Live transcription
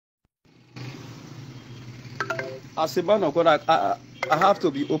as a man of God, I have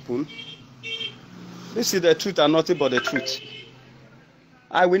to be open. This is the truth and nothing but the truth.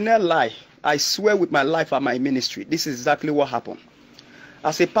 I will not lie. I swear with my life and my ministry, this is exactly what happened.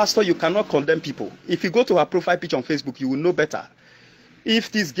 As a pastor, you cannot condemn people. If you go to her profile picture on Facebook, you will know better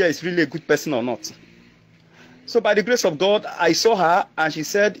if this girl is really a good person or not. So by the grace of God, I saw her and she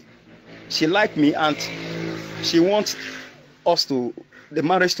said she liked me and she wants us to, the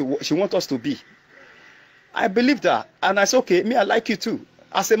marriage to, she wants us to be. I believed her and I said, okay, me, I like you too.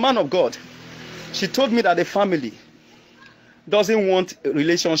 As a man of God, she told me that the family doesn't want a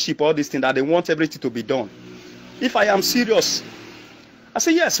relationship or this thing, that they want everything to be done. If I am serious, I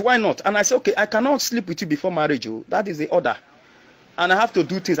said, yes, why not? And I said, okay, I cannot sleep with you before marriage. Oh. That is the order. And I have to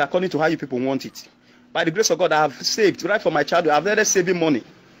do things according to how you people want it. By the grace of God, I have saved, right from my childhood. I've started saving money.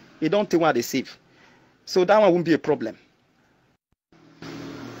 You don't think what they save. So that one won't be a problem.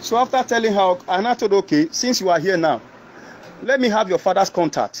 So after telling her, and I told her, okay, since you are here now, let me have your father's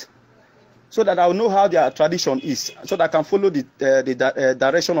contact so that I will know how their tradition is, so that I can follow the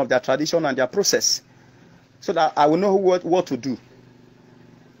direction of their tradition and their process, so that I will know what to do.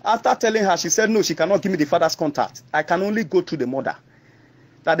 After telling her, she said, no, she cannot give me the father's contact. I can only go through the mother.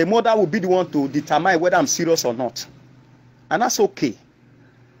 That the mother will be the one to determine whether I'm serious or not. And that's okay.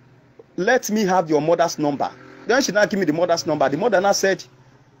 Let me have your mother's number. Then she now give me the mother's number. The mother now said,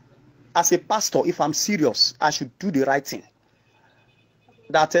 as a pastor, if I'm serious, I should do the right thing.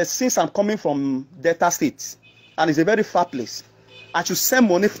 That since I'm coming from Delta State, and it's a very far place, I should send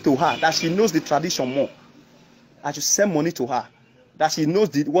money to her, that she knows the tradition more. I should send money to her, that she knows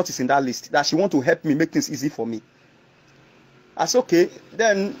what is in that list, that she want to help me, make things easy for me. I said, okay.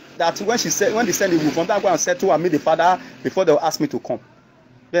 Then that when they send it, we from that go and settle and meet the father before they'll ask me to come.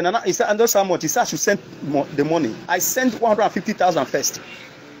 Then he said, and that's how much. He said I should send the money. I sent 150,000 first.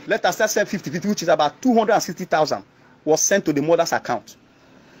 Let us send 50, which is about 260,000, was sent to the mother's account.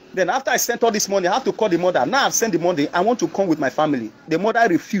 Then after I sent all this money, I have to call the mother. Now I've sent the money. I want to come with my family. The mother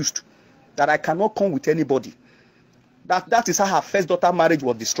refused, that I cannot come with anybody. That is how her first daughter marriage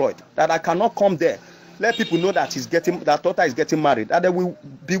was destroyed. That I cannot come there. Let people know that that daughter is getting married. That they will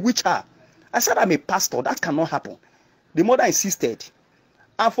bewitch her. I said, I'm a pastor. That cannot happen. The mother insisted.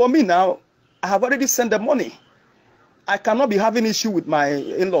 And for me now, I have already sent the money. I cannot be having issue with my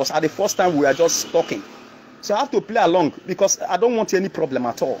in-laws at the first time we are just talking. So I have to play along because I don't want any problem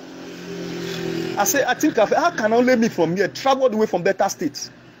at all. I say, I think, how can only me from here travel all the way from Delta State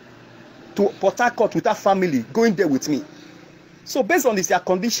to Port Harcourt with her family going there with me? So based on this their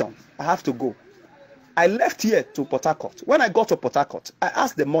condition, I have to go. I left here to Port Harcourt. When I got to Port Harcourt, I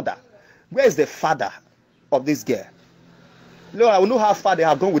asked the mother, where is the father of this girl? Lord, I will know how far they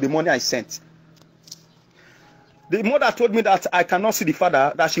have gone with the money I sent. The mother told me that I cannot see the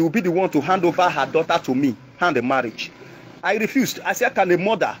father, that she will be the one to hand over her daughter to me, hand the marriage. I refused. I said, can the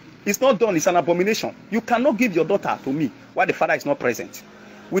mother? It's not done. It's an abomination. You cannot give your daughter to me while the father is not present.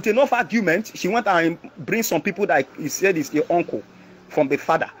 With enough argument, she went and bring some people that he said is your uncle from the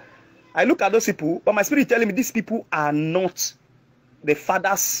father. I look at those people, but my spirit telling me these people are not the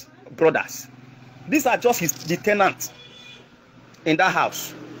father's brothers. These are just the tenants in that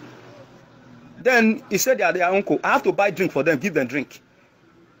house. Then he said they are their uncle. I have to buy drink for them, give them drink.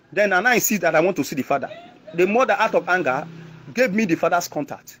 Then I insist that I want to see the father. The mother, out of anger, gave me the father's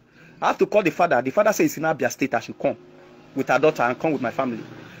contact. I have to call the father. The father says in Abia State I should come with her daughter and come with my family.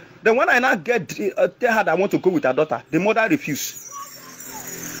 Then when I now tell her that I want to go with her daughter, the mother refused.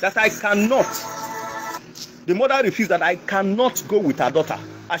 That I cannot. The mother refused that I cannot go with her daughter.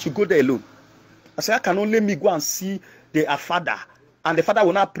 I should go there alone. I said, I can only me go and see their father. And the father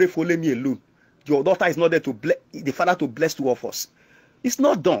will not pray for only me alone. Your daughter is not there to bless the father to bless two of us. It's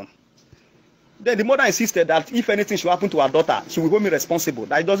not done. Then the mother insisted that if anything should happen to her daughter, she will hold me responsible.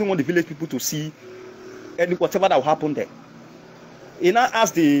 That he doesn't want the village people to see whatever that will happen there. He now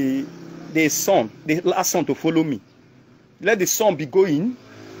asked the son, the last son, to follow me. Let the son be going.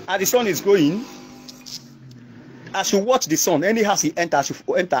 As the son is going, I should watch the son. Any house he enters, I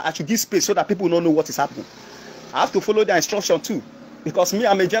should enter. I should give space so that people don't know what is happening. I have to follow the instruction too. Because me,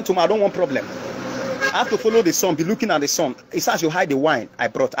 I'm a gentleman, I don't want problem. I have to follow the son, be looking at the son. He says, you hide the wine I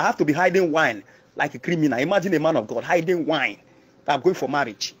brought. I have to be hiding wine like a criminal. Imagine a man of God hiding wine that I'm going for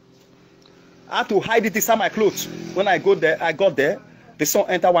marriage. I have to hide it inside my clothes. When I got there, the son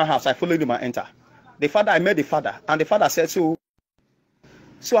entered one house. I followed him and enter. The father, I met the father. And the father said, so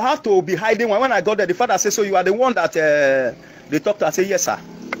I have to be hiding wine. When I got there, the father said, so you are the one that they talked to. I said, yes, sir.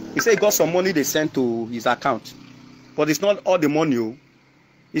 He said he got some money they sent to his account. But it's not all the money.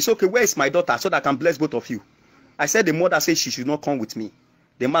 It's okay, where is my daughter so that I can bless both of you? I said the mother said she should not come with me.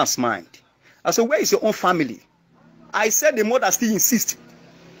 The man smiled. I said, where is your own family? I said the mother still insists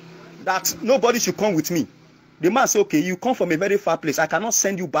that nobody should come with me. The man said, okay, you come from a very far place. I cannot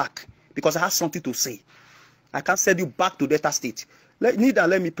send you back because I have something to say. I can't send you back to Delta State. Let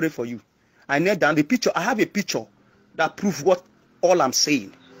me pray for you. I knelt down. The picture, I have a picture that proves what all I'm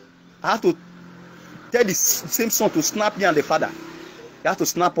saying. I have to tell the same son to snap me and the father. They have to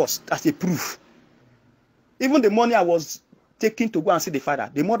snap us as a proof. Even the money I was taking to go and see the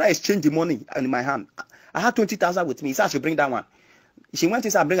father, the mother exchanged the money in my hand. I had 20,000 with me. He said I should bring that one. She went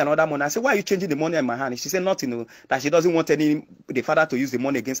inside and bring another money. I said, why are you changing the money in my hand? She said nothing, that she doesn't want the father to use the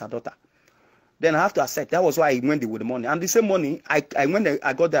money against her daughter. Then I have to accept. That was why I went there with the money. And the same money, I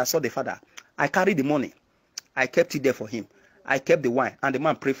got there, I saw the father. I carried the money. I kept it there for him. I kept the wine. And the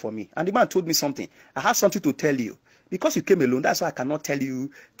man prayed for me. And the man told me something. I have something to tell you. Because you came alone, that's why I cannot tell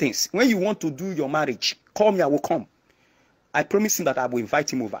you things. When you want to do your marriage, call me, I will come. I promised him that I will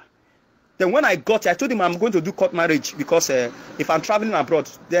invite him over. Then when I got here, I told him I'm going to do court marriage because if I'm traveling abroad,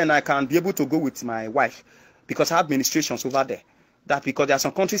 then I can be able to go with my wife because I have ministrations over there. That because there are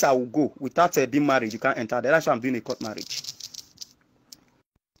some countries I will go without being married, you can't enter there. That's why I'm doing a court marriage.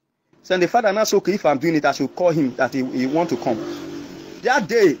 So the father now said, okay, if I'm doing it, I should call him that he want to come. That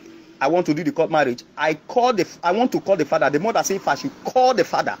day, I want to do the court marriage. I want to call the father. The mother said, if I should call the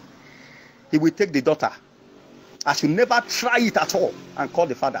father, he will take the daughter. I should never try it at all and call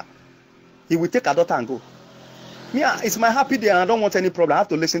the father. He will take her daughter and go. Yeah, it's my happy day and I don't want any problem. I have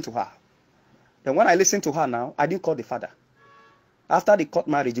to listen to her. Then when I listen to her now, I didn't call the father. After the court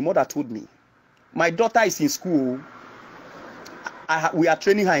marriage, the mother told me, my daughter is in school. We are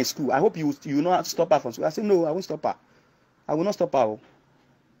training her in school. I hope you will not stop her from school. I said, no, I won't stop her. I will not stop her.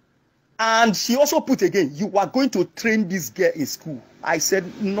 And she also put again, you are going to train this girl in school. I said,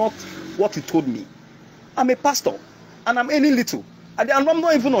 not what you told me. I'm a pastor and I'm earning little. I'm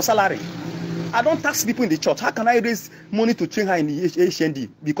not even on salary. I don't tax people in the church. How can I raise money to train her in the HND?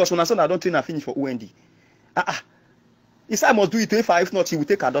 Because when I said I don't train her, finish for OND. He said I must do it. If not, she will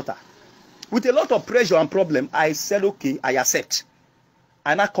take her daughter. With a lot of pressure and problem, I said, okay, I accept.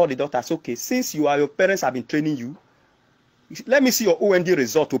 And I called the daughter. I said, okay, since your parents have been training you, let me see your OND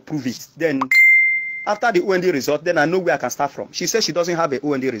result to prove it. Then, after the OND result, then I know where I can start from. She said she doesn't have an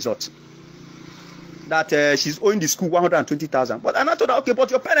OND result. That she's owing the school 120,000. But I told her, okay, but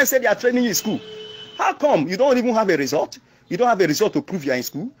your parents said they are training you in school. How come you don't even have a result? You don't have a result to prove you are in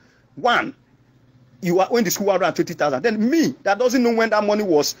school. One, you are owing the school 120,000. Then me, that doesn't know when that money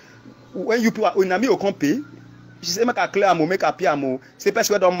was, when you people are owing me, you can't pay. She said, make her clear, make her pay, say,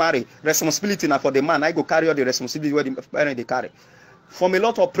 person don't marry. Responsibility now for the man. I go carry all the responsibility where the parents they carry. From a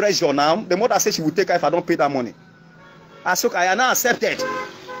lot of pressure now, the mother said she will take her if I don't pay that money. I said, I now accepted.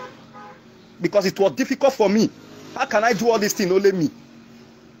 Because it was difficult for me. How can I do all these things only me?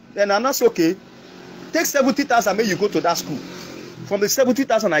 Then I said, okay, take 70,000, may you go to that school. From the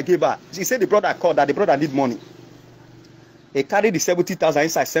 70,000 I gave her, she said the brother called that the brother need money. He carried the 70,000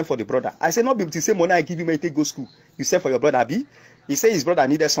 inside, sent for the brother. I said, not be the same money I give you, may take go school. You send for your brother, B. He said his brother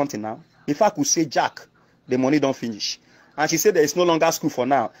needed something now. If I could say, Jack, the money don't finish. And she said there is no longer school for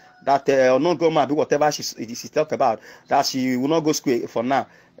now. That not go do whatever she talked about. That she will not go school for now.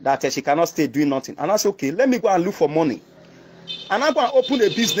 That she cannot stay doing nothing. And I said, okay, let me go and look for money. And I'm going to open a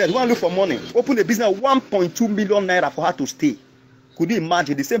business. Go and look for money. Open a business, 1.2 million naira for her to stay. Could you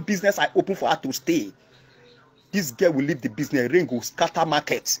imagine the same business I opened for her to stay? This girl will leave the business. Rain will scatter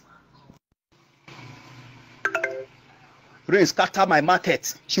market. Rain scatter my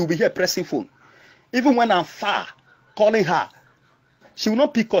market. She will be here pressing phone. Even when I'm far, calling her. She will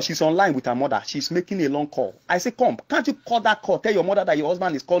not pick up. She's online with her mother. She's making a long call. I say, come, can't you call that call? Tell your mother that your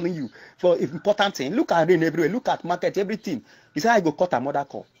husband is calling you for important thing. Look at rain everywhere. Look at market, everything. He said, I go cut her mother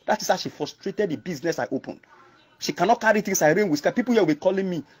call. That is how she frustrated the business I opened. She cannot carry things. I rain with her. People here will be calling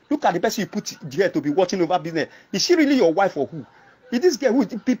me. Look at the person you put here to be watching over business. Is she really your wife or who? Is this girl who?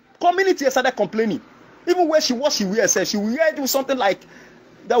 The community started complaining. Even where she was, she wears. She will do something like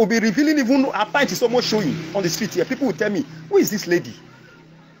that will be revealing. Even her pint is almost showing on the street here. People will tell me, who is this lady?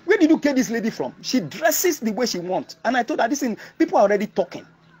 Where did you get this lady from? She dresses the way she wants. And I told her, listen, people are already talking.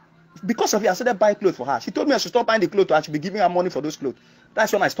 Because of it, I started buying clothes for her. She told me I should stop buying the clothes. I should be giving her money for those clothes.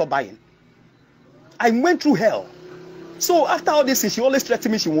 That's when I stopped buying. I went through hell. So after all this, she always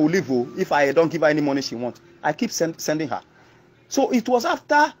threatened me she will leave if I don't give her any money she wants. I keep sending her. So it was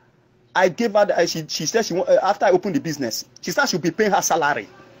after I gave her, she said after I opened the business, she said she'll be paying her salary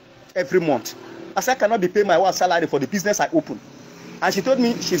every month. I said I cannot be paying my own salary for the business I opened. And she told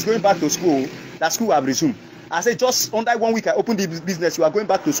me she's going back to school, that school have resumed. I said, just under 1 week I opened the business, you are going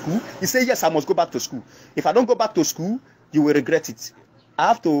back to school? He said, yes, I must go back to school. If I don't go back to school, you will regret it.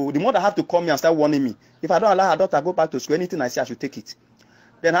 The mother have to call me and start warning me. If I don't allow her daughter to go back to school, anything I say, I should take it.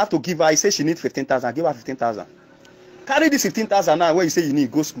 Then I have to give her, I say she needs 15,000, give her 15,000. Carry this 15,000 now when you say you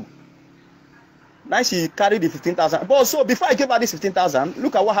need, go school. Now she carried the 15,000. But so before I gave her this 15,000,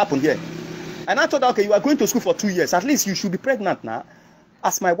 look at what happened here. And I told her, okay, you are going to school for 2 years. At least you should be pregnant now.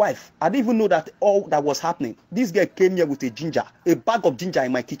 As my wife, I didn't even know that all that was happening. This girl came here with a ginger, a bag of ginger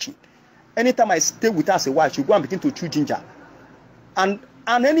in my kitchen. Anytime I stay with her as a wife, she'll go and begin to chew ginger. And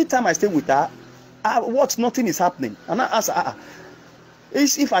anytime I stay with her, nothing is happening. And I ask her,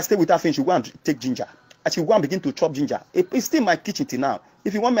 if I stay with her, she'll go and take ginger. And she'll go and begin to chop ginger. It's still in my kitchen till now.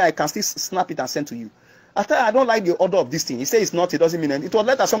 If you want me, I can still snap it and send to you. I tell her, I don't like the order of this thing. He says it's not, it doesn't mean anything. It was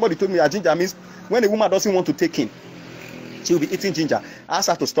later somebody told me that ginger means when a woman doesn't want to take in, she will be eating ginger. I asked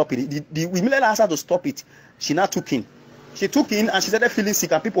her to stop it. We immediately asked her to stop it. She now took in. She took in and she started feeling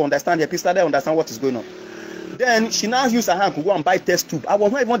sick, and people understand. People started understand what is going on. Then she now used her hand to go and buy test tube. I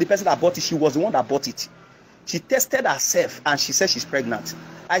was not even the person that bought it. She was the one that bought it. She tested herself and she said she's pregnant.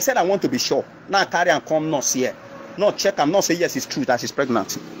 I said I want to be sure. Now carry and come nurse here. Not check. I'm not saying yes, it's true that she's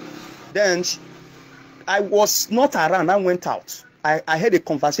pregnant. Then I was not around. I went out. I had a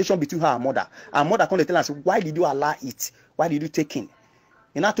conversation between her and mother. Her mother came to tell her, why did you allow it? Why did you take in?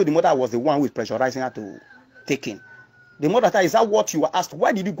 And I told the mother I was the one who was pressurizing her to take in. The mother said, is that what you were asked?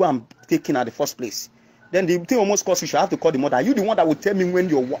 Why did you go and take in at the first place? Then the thing almost caused issue. I have to call the mother. Are you the one that will tell me when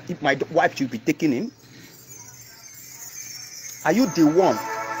if my wife should be taken in? Are you the one?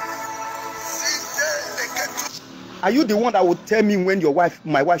 Are you the one that will tell me when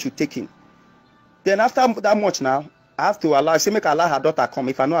my wife should take in? Then after that much now, I have to allow, say make her allow her daughter come.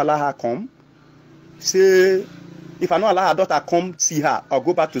 If I don't allow her come, say, if I don't allow her daughter come see her or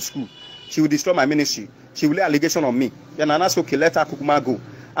go back to school, she will destroy my ministry. She will lay allegation on me. Then I ask, okay, let her kukuma go.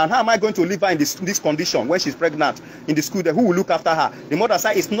 And how am I going to leave her in this condition when she's pregnant in the school? Then who will look after her? The mother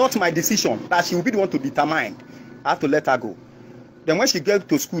said, it's not my decision, that she will be the one to determine. I have to let her go. Then when she gets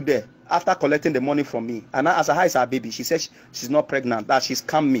to school there, after collecting the money from me, and I asked her, how is her baby? She says she's not pregnant, that she's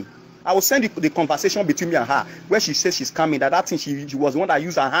scammed me. I will send the conversation between me and her, where she says she's coming, that thing she was the one that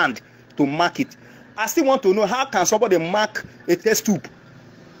used her hand to mark it. I still want to know, how can somebody mark a test tube?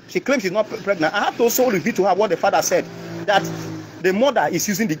 She claims she's not pregnant. I have to also reveal to her what the father said, that the mother is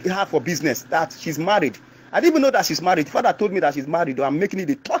using her for business, that she's married. I didn't even know that she's married. The father told me that she's married, or I'm making it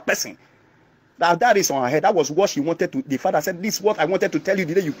the third person. That is on her head. That was what she wanted to. The father said, this is what I wanted to tell you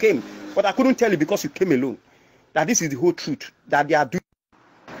the day you came. But I couldn't tell you because you came alone. That this is the whole truth, that they are doing.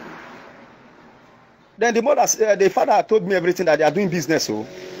 Then the father told me everything, that they are doing business,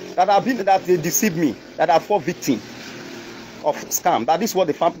 that they deceived me, that I fall victim of scam.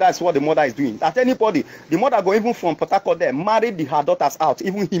 That's what the mother is doing. That anybody, the mother go even from Port Harcourt there, married her daughters out,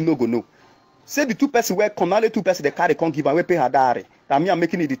 even him no go know. Say the two person where come, only two person they carry can't give and we pay her diary. That me I'm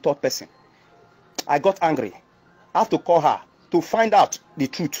making it the third person. I got angry. I have to call her to find out the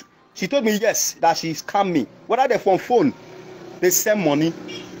truth. She told me yes, that she scammed me. Whether they from phone, they send money.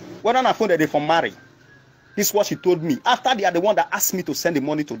 Whether on phone they from marry. This is what she told me. After they are the one that asked me to send the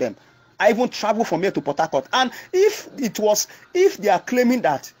money to them. I even traveled from here to Port Harcourt. And if they are claiming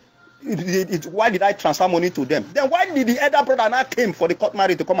that, why did I transfer money to them? Then why did the elder brother not came for the court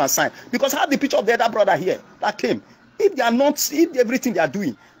marriage to come and sign? Because I have the picture of the elder brother here that came. If they are not, if everything they are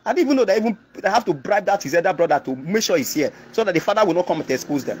doing, I didn't even know they have to bribe that his elder brother to make sure he's here, so that the father will not come and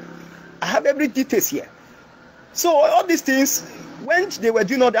expose them. I have every details here. So all these things, when they were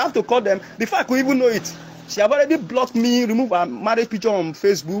doing all, they have to call them. Before I could even know it, she have already blocked me, removed her marriage picture on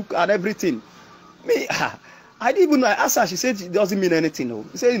Facebook and everything. Me, I didn't even know. I asked her, she said it doesn't mean anything. No,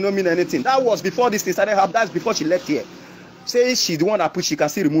 she said it don't mean anything. That was before this thing started happening. That's before she left here. Say she's the one that put, she can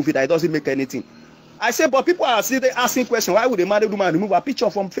still remove it. That it doesn't make anything. I said, but people are still asking questions. Why would a married woman remove a picture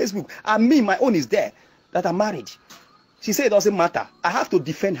from Facebook? And me, my own is there, that I'm married. She said it doesn't matter. I have to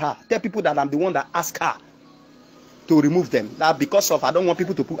defend her. Tell people that I'm the one that asked her to remove them. That because of, I don't want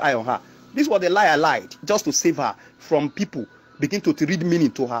people to put eye on her. This was the lie I lied, just to save her from people begin to read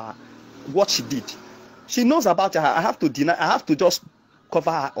meaning to her, what she did. She knows about her. I have to deny. I have to just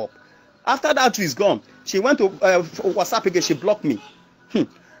cover her up. After that is gone, she went to WhatsApp again. She blocked me.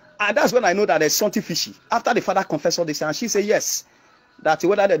 And that's when I know that there's something fishy. After the father confessed all this, and she said yes, that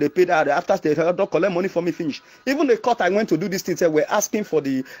whether they paid her after they don't collect money for me, finish. Even the court I went to do this thing, said we're asking for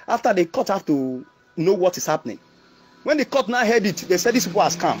the, after the court have to know what is happening. When the court now heard it, they said this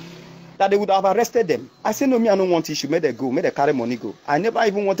was scam, that they would have arrested them. I said no, me I don't want issue. Make them go, make them carry money go. I never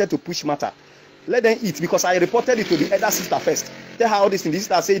even wanted to push matter. Let them eat, because I reported it to the elder sister first. Tell her all this thing. The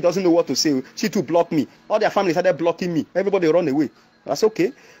sister say he doesn't know what to say. She too blocked me. All their family started blocking me. Everybody run away. That's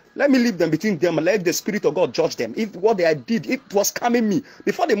okay. Let me leave them between them and let the Spirit of God judge them. If what they did, it was scamming me.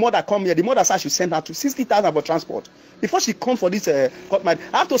 Before the mother come here, the mother said I should send her to 60,000 for transport. Before she come for this court marriage,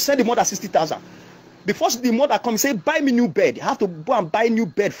 I have to send the mother 60,000. Before the mother come, say buy me new bed. I have to go and buy new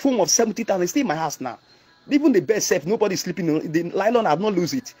bed, foam of 70,000. It's still in my house now. Even the bed safe, nobody sleeping on the nylon. I have not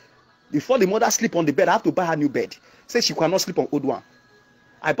lose it. Before the mother sleep on the bed, I have to buy her new bed. Say she cannot sleep on old one.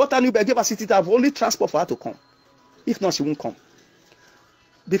 I bought her new bed, gave her 60,000. Only transport for her to come. If not, she won't come.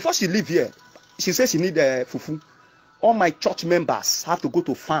 Before she leave here, she says she need fufu. All my church members have to go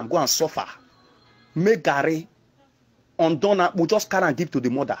to farm, go and suffer. Make garri. Undone, will just carry and give to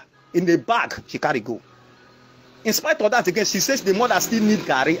the mother. In the bag, she carry go. In spite of that, again, she says the mother still need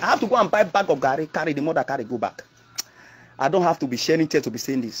garri. I have to go and buy bag of garri, carry the mother, carry go back. I don't have to be sharing tears to be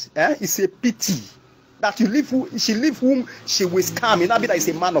saying this. It's a pity that she leave whom she will scam. In that is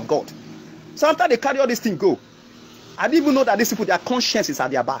a man of God. So after they carry all this thing go, I didn't even know that these people, their conscience is at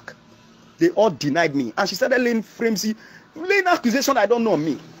their back. They all denied me. And she started laying flimsy, laying accusation I don't know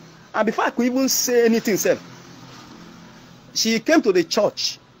me. And before I could even say anything, she came to the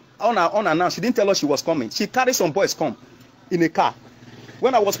church unannounced. She didn't tell us she was coming. She carried some boys come in a car.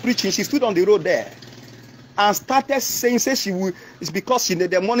 When I was preaching, she stood on the road there and started saying, it's because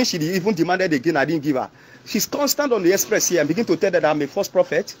the money she even demanded again, I didn't give her. She's constant on the express here and begin to tell that I'm a false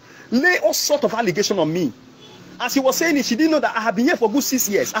prophet. Lay all sort of allegation on me. As she was saying it, she didn't know that I have been here for good 6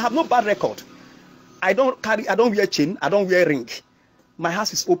 years. I have no bad record. I don't wear chain, I don't wear ring. My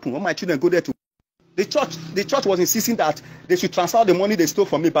house is open. All my children go there to the church was insisting that they should transfer the money they stole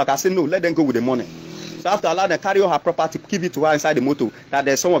from me back. I said no, let them go with the money. So I have to allow them carry all her property, give it to her inside the motor. That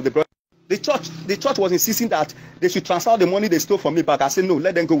there's some of the brothers. The church was insisting that they should transfer the money they stole from me back. I said no,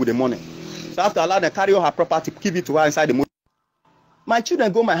 let them go with the money. So I have to allow them carry all her property, give it to her inside the motor. My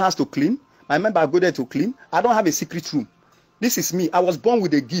children go my house to clean. My member go there to clean. I don't have a secret room. This is me. I was born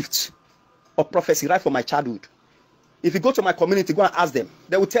with a gift of prophecy right from my childhood. If you go to my community, go and ask them.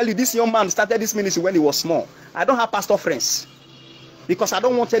 They will tell you this young man started this ministry when he was small. I don't have pastor friends because I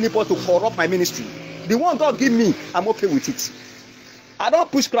don't want anybody to corrupt my ministry. The one God give me, I'm okay with it. I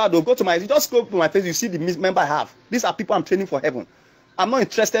don't push crowd. Just go to my face. You see the member I have. These are people I'm training for heaven. I'm not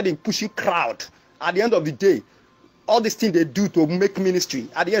interested in pushing crowd. At the end of the day, all these things they do to make ministry,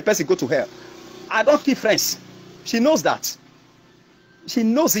 at the end, person go to hell. I don't keep friends. She knows that. She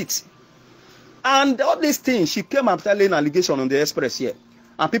knows it. And all these things, she came and started laying allegation on the express here.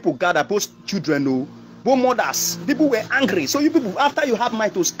 And people gathered, both children, both mothers. People were angry. So you people, after you have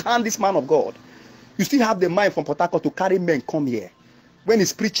mind to scan this man of God, you still have the mind from Port Harcourt to carry men come here. When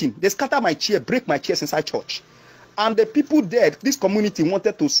he's preaching, they scatter my chair, break my chairs inside church. And the people there, this community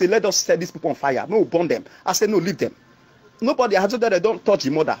wanted to say, let us set these people on fire. No, burn them. I said, no, leave them. Nobody has said that they don't touch the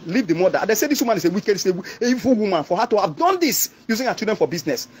mother. Leave the mother. And they said this woman is a wicked, is an evil woman for her to have done this using her children for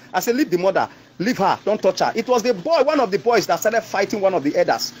business. I said, leave the mother. Leave her. Don't touch her. It was the boy, one of the boys that started fighting one of the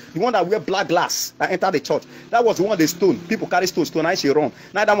elders. The one that wear black glass that entered the church. That was the one they stone. People carry stone. I she run.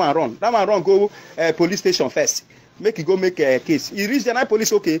 Now that one run. That one run go police station first. Make it go make a case. He reached the night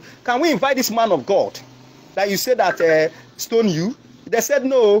police. Okay, can we invite this man of God that you said that stone you? They said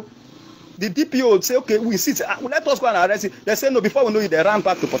no. The DPO would say, okay, we sit. Let us go and arrest it. They said no. Before we know it, they ran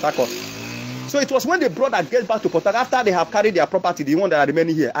back to Port Harcourt. So it was when they brought that girl back to Port Harcourt, after they have carried their property, the one that are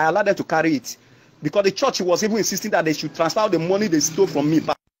remaining here, I allowed them to carry it. Because the church was even insisting that they should transfer the money they stole from me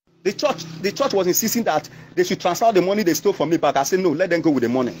back. The church was insisting that they should transfer the money they stole from me back. I said no, let them go with the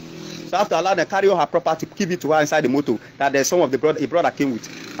money. So I have to allow them to carry all her property, give it to her inside the motor that there's some of the brother came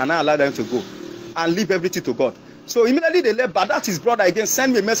with. And I allowed them to go and leave everything to God. So immediately they left, but that his brother again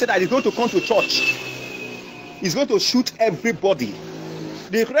sent me a message that he's going to come to church. He's going to shoot everybody.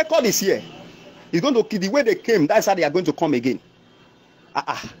 The record is here. He's going to kill the way they came. That's how they are going to come again.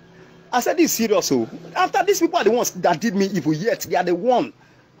 I said this is serious. So after these people are the ones that did me evil, yet they are the one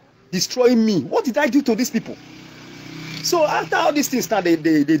destroying me. What did I do to these people? So after all these things now they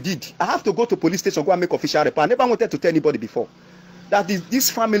did, I have to go to police station, go and make official report. I never wanted to tell anybody before that this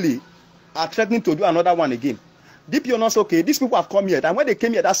family are threatening to do another one again. DPO not okay. These people have come here. And when they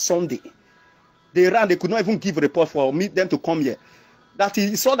came here that Sunday, they ran. They could not even give a report for them to come here. That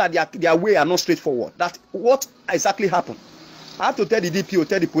he saw that their way are not straightforward. That what exactly happened. I have to tell the DPO,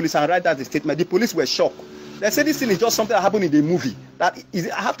 tell the police, and write that the statement. The police were shocked. They said this thing is just something that happened in the movie. That is,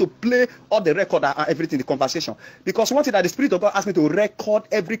 I have to play all the record and everything, the conversation. Because one thing that the Spirit of God asked me to record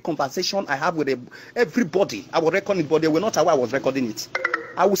every conversation I have with everybody. I will record it, but they were not aware I was recording it.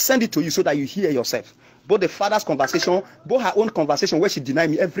 I will send it to you so that you hear yourself. Both the father's conversation, both her own conversation where she denied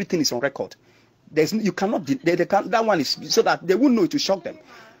me, everything is on record. You cannot, that one is so that they won't know it to shock them.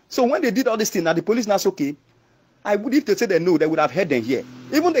 So when they did all this thing, now the police now say, okay, I would, if they say they know, they would have heard them here.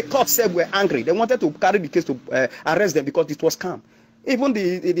 Even the court said were angry. They wanted to carry the case to arrest them because it was calm. Even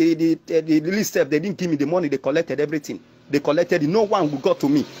the list they didn't give me the money. They collected everything. They collected it. No one who got to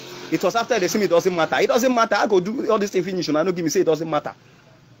me. It was after they see me. It doesn't matter. It doesn't matter. I go do all this thing finish and I don't give me say it doesn't matter.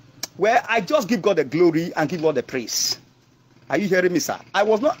 Well, I just give God the glory and give God the praise. Are you hearing me, sir? I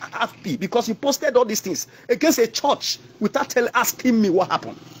was not happy because you posted all these things against a church without asking me what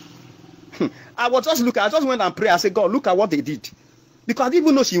happened. I was just looking. I just went and prayed. I said, God, look at what they did. Because I didn't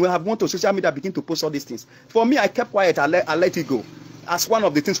even know she would have gone to social media begin to post all these things. For me, I kept quiet. I let it go. As one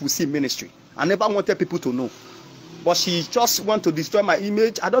of the things we see in ministry. I never wanted people to know. But she just wanted to destroy my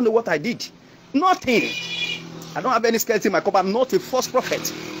image. I don't know what I did. Nothing. I don't have any skeleton in my cup. I'm not a false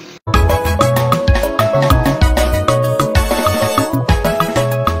prophet.